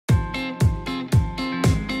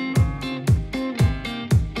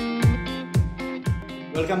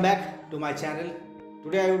Welcome back to my channel.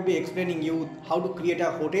 Today I will be explaining you how to create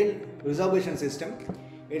a hotel reservation system.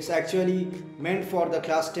 It's actually meant for the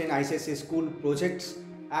class 10 ICSE school projects,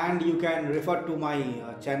 and you can refer to my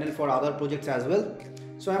channel for other projects as well.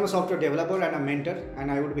 So I'm a software developer and a mentor,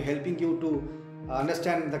 and I will be helping you to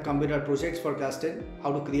understand the computer projects for class 10,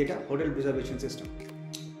 how to create a hotel reservation system.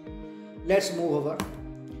 Let's move over.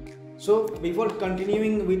 So before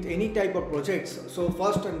continuing with any type of projects, so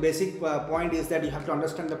first and basic point is that you have to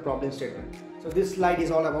understand the problem statement. So this slide is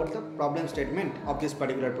all about the problem statement of this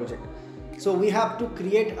particular project. So we have to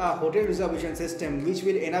create a hotel reservation system which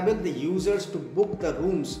will enable the users to book the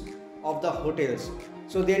rooms of the hotels.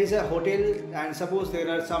 So there is a hotel, and suppose there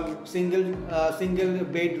are some single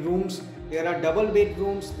bed rooms, there are double bed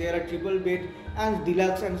rooms, there are triple bed and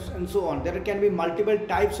deluxe and so on. There can be multiple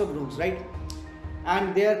types of rooms, right?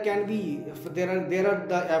 And there can be there are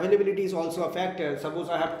the availability is also a factor. Suppose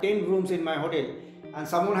I have 10 rooms in my hotel and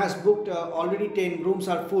someone has booked already 10 rooms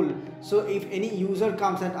are full. So if any user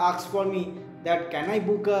comes and asks for me that can I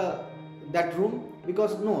book that room,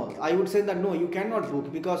 because no, I would say that no, you cannot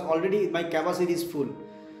book because already my capacity is full.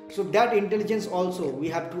 So that intelligence also we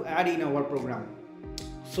have to add in our program.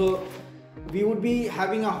 So we would be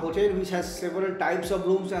having a hotel which has several types of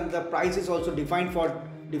rooms, and the price is also defined for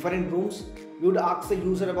different rooms. We would ask the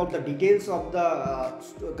user about the details of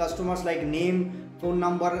the customers, like name, phone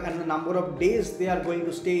number and the number of days they are going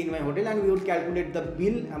to stay in my hotel, and we would calculate the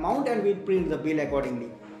bill amount and we print the bill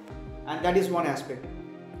accordingly. And that is one aspect.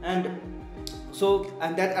 And so,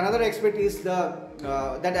 and that another aspect is the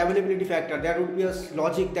that availability factor. There would be a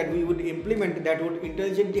logic that we would implement that would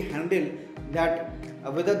intelligently handle that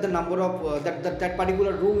whether the number of that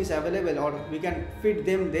particular room is available or we can fit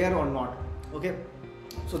them there or not. Okay.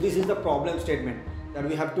 So this is the problem statement that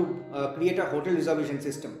we have to create a hotel reservation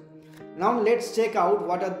system. Now let's check out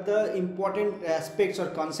what are the important aspects or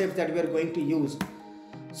concepts that we are going to use.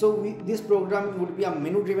 So this program would be a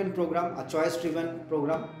menu driven program, a choice driven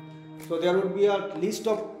program. So there would be a list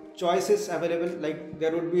of choices available, like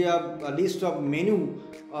there would be a list of menu,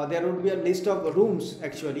 there would be a list of rooms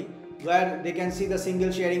actually, where they can see the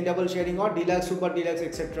single sharing, double sharing or deluxe, super deluxe,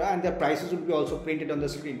 etc. and their prices would be also printed on the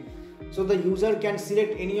screen. So the user can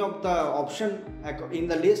select any of the option in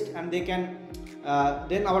the list, and they can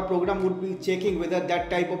then our program would be checking whether that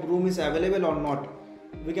type of room is available or not.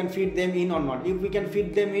 We can fit them in or not. If we can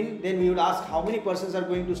fit them in, then we would ask how many persons are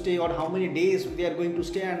going to stay or how many days they are going to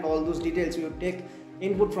stay, and all those details we would take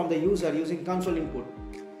input from the user using console input.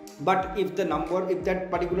 But if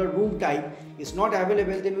that particular room type is not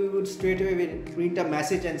available, then we would straight away print a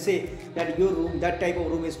message and say that your room, that type of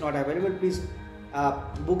room is not available. Please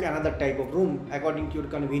book another type of room according to your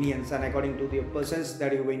convenience and according to the persons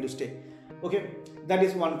that you're going to stay. Okay, that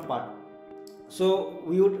is one part. So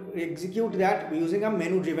we would execute that using a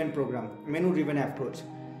menu driven program, menu driven approach.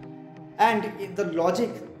 And the logic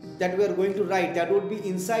that we are going to write, that would be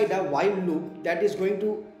inside a while loop that is going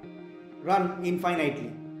to run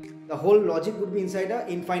infinitely. The whole logic would be inside a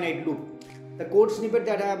infinite loop. The code snippet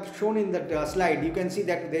that I have shown in that slide, you can see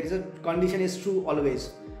that there is a condition is true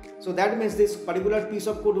always. So that means this particular piece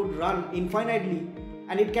of code would run infinitely,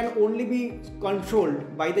 and it can only be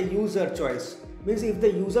controlled by the user choice. Means if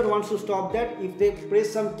the user wants to stop that, if they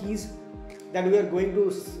press some keys that we are going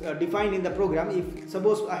to define in the program. If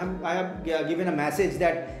suppose I have given a message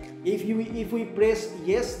that if we press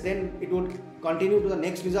yes, then it would continue to the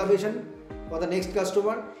next reservation for the next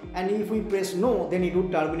customer, and if we press no, then it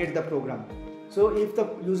would terminate the program. So if the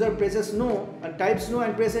user presses no and types no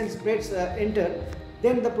and press enter,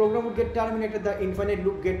 then the program would get terminated, the infinite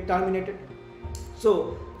loop get terminated.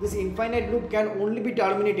 So this infinite loop can only be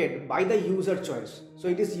terminated by the user choice. So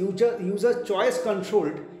it is user choice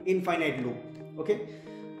controlled infinite loop. Okay.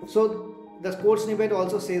 So the code snippet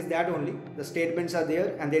also says that only the statements are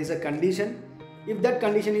there, and there is a condition. If that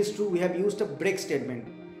condition is true, we have used a break statement.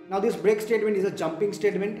 Now this break statement is a jumping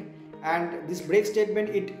statement, and this break statement,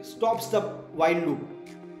 it stops the while loop.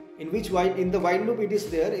 In the while loop it is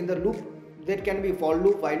there. In the loop that can be for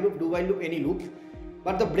loop, while loop, do while loop, any loop.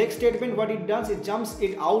 But the break statement, what it does, it jumps the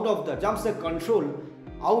control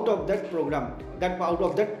out of that program, out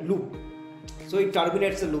of that loop. So it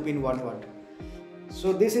terminates the loop in one word.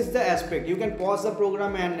 So this is the aspect. You can pause the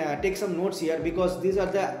program and take some notes here, because these are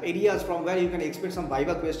the areas from where you can expect some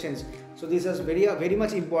Viva questions. So this is very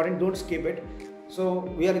much important. Don't skip it. So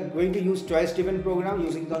we are going to use choice driven program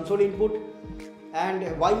using console input. And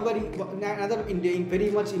another very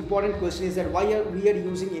much important question is that why are we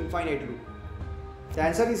using infinite loop? The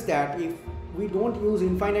answer is that if we don't use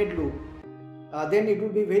infinite loop, then it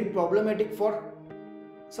would be very problematic for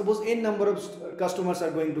suppose n number of customers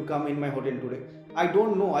are going to come in my hotel today. I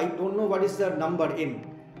don't know what is the number n,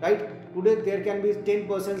 right? Today there can be 10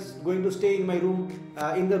 persons going to stay in my room,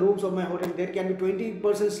 in the rooms of my hotel. There can be 20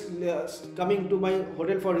 persons coming to my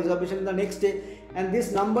hotel for reservation the next day, and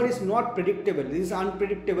this number is not predictable. This is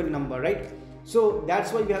unpredictable number, right? So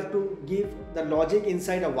that's why we have to give the logic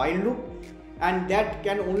inside a while loop, and that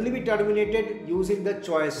can only be terminated using the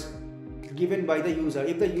choice given by the user.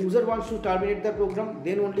 If the user wants to terminate the program,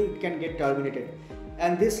 then only it can get terminated.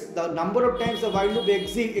 And the number of times the while loop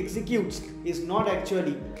executes is not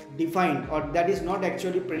actually defined, or that is not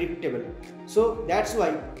actually predictable. So that's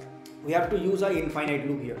why we have to use an infinite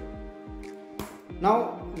loop here.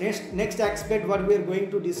 Now next aspect what we are going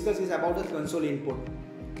to discuss is about the console input.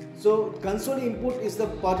 So console input is the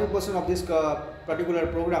person of this particular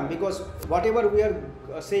program, because whatever we are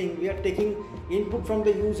saying, we are taking input from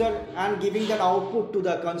the user and giving that output to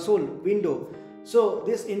the console window. So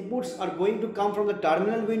these inputs are going to come from the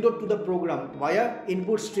terminal window to the program via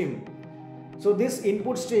input stream. So this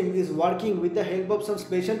input stream is working with the help of some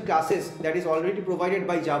special classes that is already provided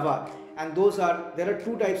by Java, and there are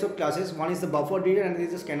two types of classes. One is the BufferedReader and there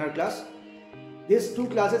is a scanner class. These two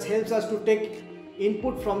classes helps us to take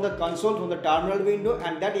input from the console, from the terminal window,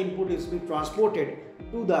 and that input is being transported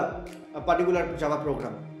to the particular Java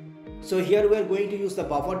program. So here we are going to use the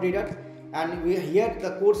BufferedReader, and here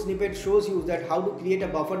the code snippet shows you that how to create a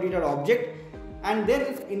BufferedReader object, and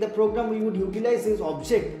then in the program we would utilize this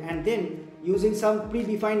object, and then using some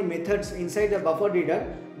predefined methods inside the BufferedReader,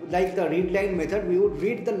 like the readLine method, we would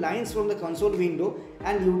read the lines from the console window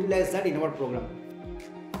and utilize that in our program.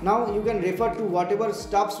 Now you can refer to whatever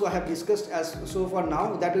stuffs I have discussed as so far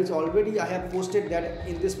now. That is already I have posted that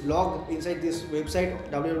in this blog inside this website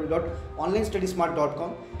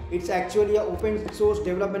www.onlinestudysmart.com. It's actually an open source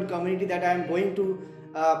development community that I am going to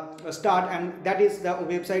start, and that is the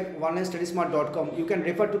website onlinestudysmart.com. You can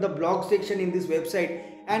refer to the blog section in this website,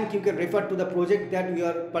 and you can refer to the project that we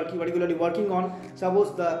are particularly working on.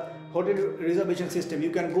 Suppose the hotel reservation system, you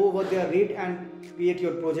can go over there, read and create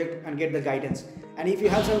your project and get the guidance. And if you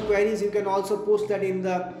have some queries, you can also post that in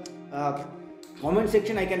the comment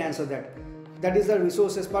section. I can answer that. That is the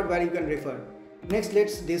resources part where you can refer. Next,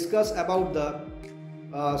 let's discuss about the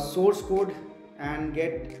source code and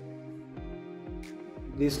get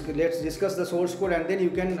this. Let's discuss the source code, and then you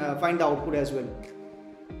can find the output as well.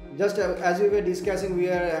 Just as we were discussing, we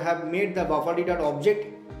have made the BufferedReader object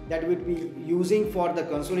that we will be using for the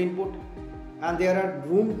console input, and there are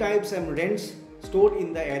room types and rents stored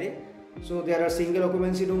in the array. So there are single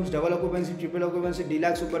occupancy rooms, double occupancy, triple occupancy,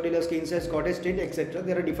 deluxe, super deluxe, king size, cottage, tent, etc.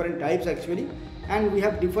 There are different types actually, and we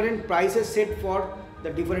have different prices set for the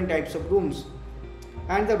different types of rooms.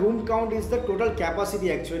 And the room count is the total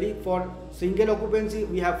capacity actually. For single occupancy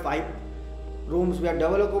we have 5 rooms, we have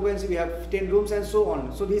double occupancy, we have 10 rooms, and so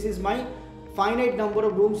on. So this is my finite number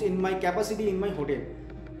of rooms in my capacity in my hotel.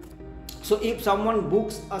 So if someone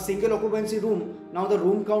books a single occupancy room, now the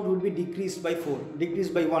room count would be decreased by 4,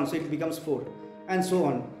 decreased by 1, so it becomes 4, and so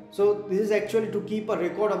on. So this is actually to keep a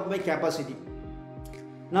record of my capacity.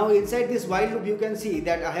 Now inside this while loop you can see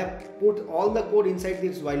that I have put all the code inside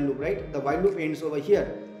this while loop, right? The while loop ends over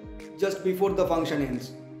here just before the function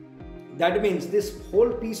ends. That means this whole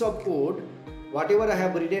piece of code, whatever I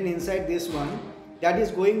have written inside this one, that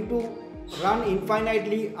is going to run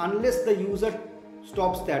infinitely unless the user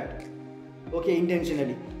stops that, okay,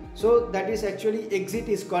 intentionally. So that is actually exit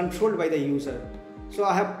is controlled by the user. So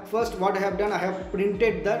I have first what I have done, I have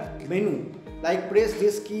printed the menu, like press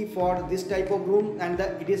this key for this type of room, and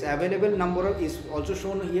it is available number is also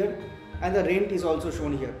shown here, and the rent is also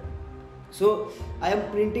shown here. So I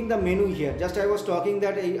am printing the menu here. Just I was talking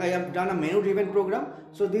that I have done a menu driven program.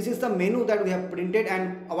 So this is the menu that we have printed,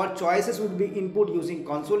 and our choices would be input using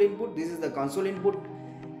console input. This is the console input,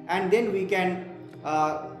 and then we can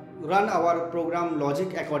run our program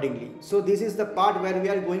logic accordingly. So this is the part where we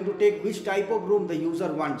are going to take which type of room the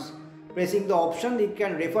user wants. Pressing the option, it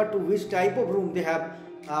can refer to which type of room they are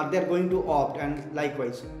going to opt, and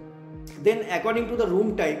likewise. Then according to the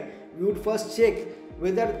room type, we would first check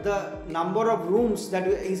whether the number of rooms that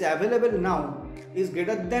is available now is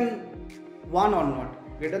greater than 1 or not,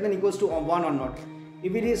 greater than equals to 1 or not.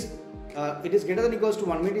 If it is greater than equals to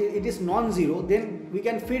 1, it is non-zero, then we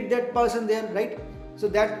can fit that person there, right? So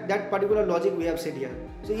that particular logic we have set here.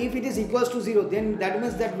 So if it is equals to 0, then that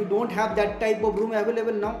means that we don't have that type of room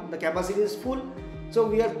available now, the capacity is full. So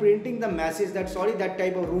we are printing the message that sorry, that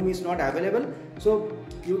type of room is not available, so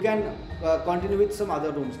you can continue with some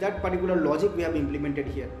other rooms. That particular logic we have implemented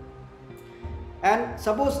here. and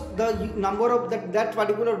suppose the number of that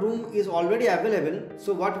particular room is already available.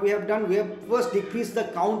 So what we have done, we have first decreased the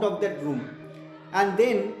count of that room, and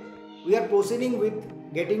then we are proceeding with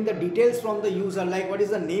getting the details from the user, like what is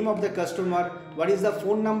the name of the customer, what is the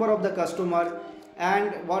phone number of the customer,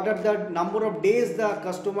 and what are the number of days the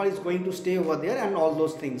customer is going to stay over there, and all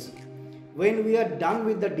those things. When we are done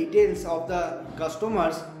with the details of the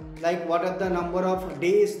customers, like what are the number of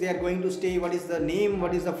days they are going to stay, what is the name,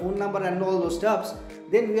 what is the phone number, and all those stuffs,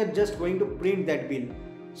 then we are just going to print that bill.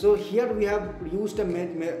 So here we have used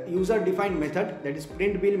a user defined method, that is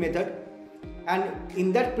print bill method, and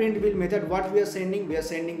in that print bill method what we are sending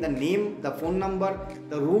the name, the phone number,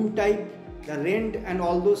 the room type, the rent, and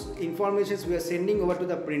all those informations we are sending over to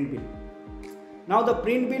the print bill. Now the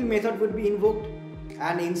print bill method will be invoked,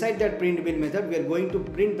 and inside that print bill method we are going to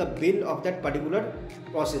print the bill of that particular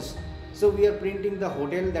process. So we are printing the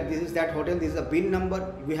hotel, that this is that hotel, this is the bill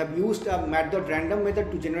number. We have used a mat.random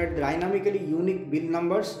method to generate dynamically unique bill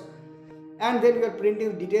numbers, and then we are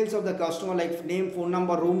printing details of the customer, like name, phone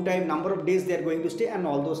number, room type, number of days they are going to stay, and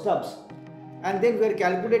all those stuffs. And then we are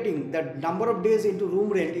calculating that number of days into room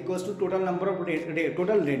rent equals to total number of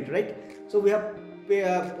total rent, right? So we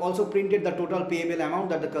have also printed the total payable amount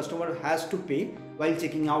that the customer has to pay while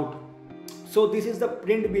checking out. So this is the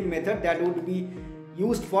print bill method that would be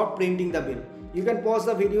used for printing the bill. You can pause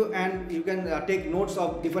the video and you can take notes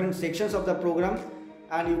of different sections of the program,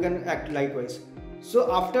 and you can act likewise.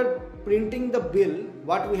 So after printing the bill,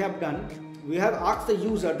 what we have done, we have asked the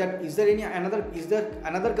user that is there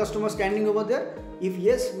another customer standing over there. If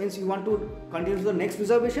yes, means you want to continue to the next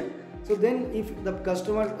reservation. So then if the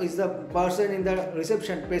customer is the person in the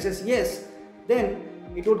reception presses yes, then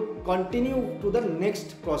it would continue to the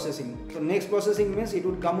next processing. So next processing means it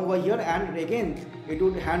would come over here, and again it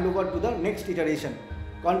would hand over to the next iteration.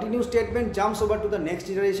 Continue statement jumps over to the next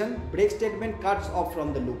iteration. Break statement cuts off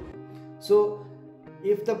from the loop. So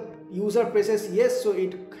if the user presses yes, so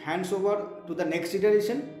it hands over to the next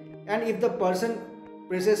iteration, and if the person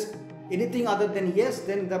presses anything other than yes,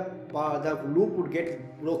 then the loop would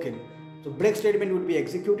get broken. So break statement would be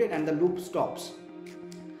executed and the loop stops.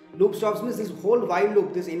 Loop stops means this whole while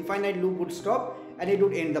loop, this infinite loop would stop and it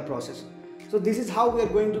would end the process. So this is how we are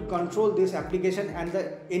going to control this application, and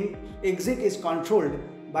the exit is controlled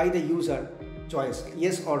by the user choice,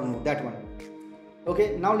 yes or no, that one.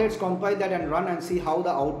 Okay, now let's compile that and run and see how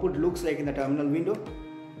the output looks like in the terminal window.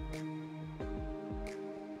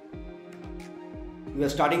 We are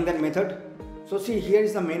starting that method. So see, here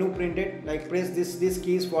is the menu printed, like press this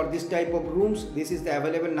keys for this type of rooms. This is the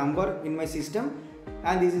available number in my system,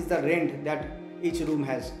 and this is the rent that each room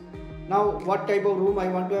has. Now what type of room I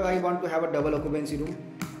want to have a double occupancy room.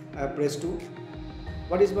 I press 2.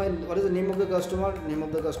 What is the name of the customer? Name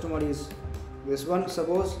of the customer is this one,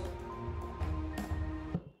 suppose.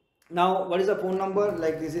 Now what is the phone number?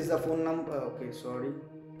 Like this is the phone number. Okay, sorry.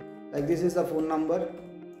 Like this is the phone number.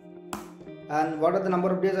 And what are the number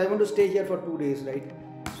of days? I want to stay here for 2 days, right?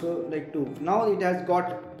 So like 2. Now it has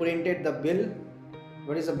got printed the bill.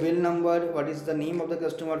 What is the bill number? What is the name of the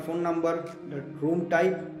customer? Phone number, the room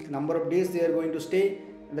type, number of days they are going to stay,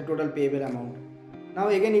 and the total payable amount. Now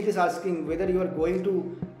again it is asking whether you are going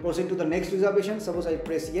to proceed to the next reservation. Suppose I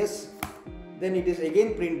press yes, then it is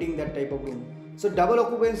again printing that type of room. So double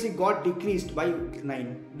occupancy got decreased by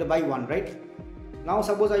 1, right? Now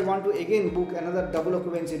suppose I want to again book another double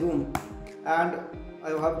occupancy room, and I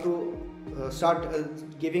have to start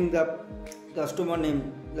giving the customer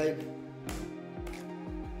name, like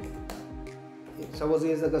suppose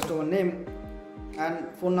this is the customer name, and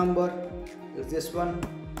phone number is this one,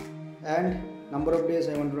 and number of days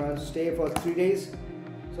I want to stay for 3 days.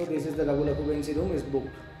 So this is the double occupancy room is booked.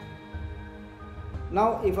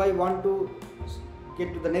 Now if I want to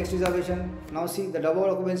get to the next reservation, now see the double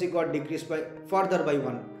occupancy got decreased by further by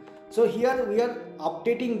 1. So here we are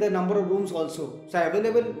updating the number of rooms also. So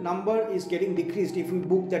available number is getting decreased if we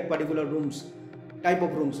book that particular type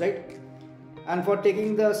of rooms, right? And for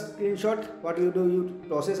taking the screenshot, what you do, you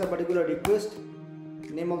process a particular request,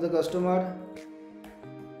 name of the customer,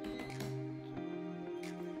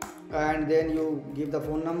 and then you give the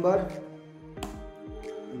phone number,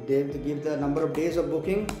 they give the number of days of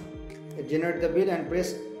booking, generate the bill, and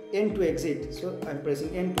press N to exit. So I'm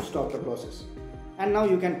pressing N to stop the process. And now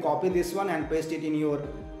you can copy this one and paste it in your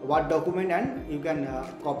Word document, and you can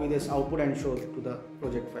copy this output and show to the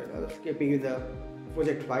project file, the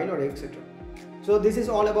project file or etc. So this is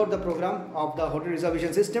all about the program of the hotel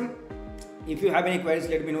reservation system. If you have any queries,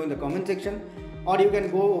 let me know in the comment section, or you can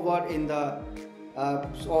go over in the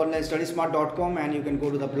onlinestudysmart.com and you can go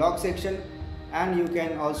to the blog section, and you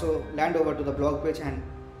can also land over to the blog page and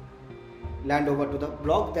land over to the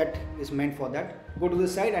blog that is meant for that. Go to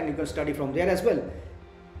this site and you can study from there as well.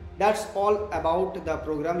 That's all about the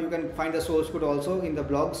program. You can find the source code also in the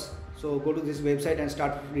blogs. So go to this website and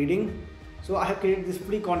start reading. So I have created this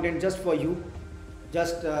free content just for you,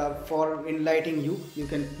 just for enlightening you. You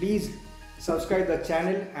can please subscribe the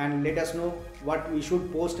channel and let us know what we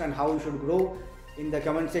should post and how we should grow in the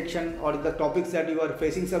comment section, or the topics that you are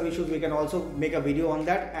facing some issues. We can also make a video on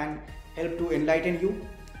that and help to enlighten you.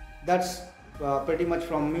 That's pretty much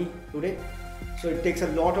from me today. So it takes a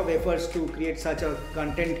lot of efforts to create such a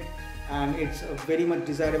content, and it's very much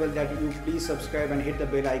desirable that you please subscribe and hit the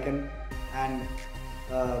bell icon and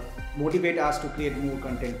motivate us to create more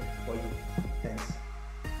content for you. Thanks.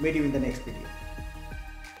 Meet you in the next video.